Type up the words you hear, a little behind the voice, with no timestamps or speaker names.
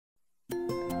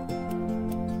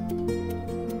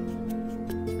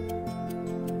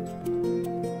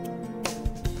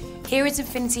Here at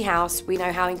Infinity House, we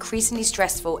know how increasingly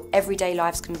stressful everyday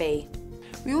lives can be.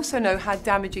 We also know how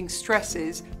damaging stress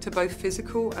is to both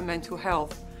physical and mental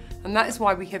health, and that is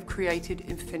why we have created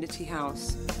Infinity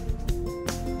House.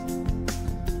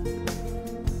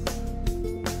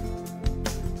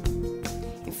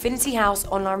 Infinity House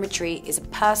Online Retreat is a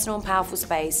personal and powerful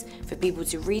space for people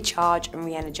to recharge and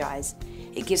re-energise.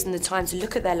 It gives them the time to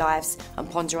look at their lives and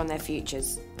ponder on their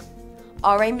futures.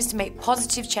 Our aim is to make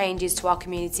positive changes to our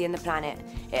community and the planet.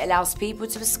 It allows people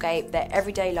to escape their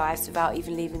everyday lives without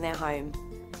even leaving their home.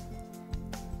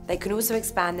 They can also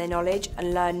expand their knowledge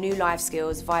and learn new life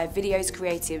skills via videos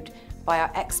created by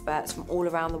our experts from all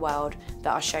around the world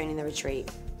that are shown in the retreat.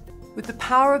 With the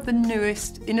power of the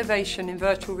newest innovation in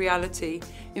virtual reality,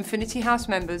 Infinity House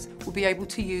members will be able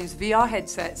to use VR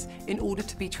headsets in order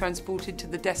to be transported to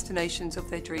the destinations of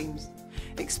their dreams.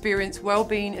 Experience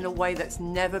well-being in a way that's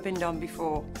never been done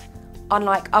before.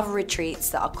 Unlike other retreats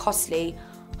that are costly,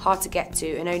 hard to get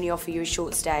to and only offer you a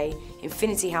short stay,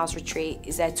 Infinity House Retreat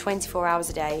is there 24 hours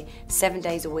a day, 7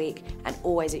 days a week and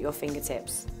always at your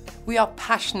fingertips. We are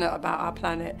passionate about our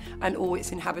planet and all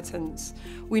its inhabitants.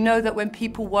 We know that when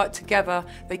people work together,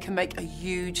 they can make a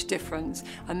huge difference,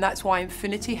 and that's why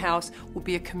Infinity House will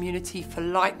be a community for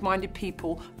like-minded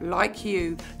people like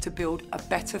you to build a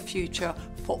better future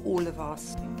for all of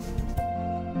us.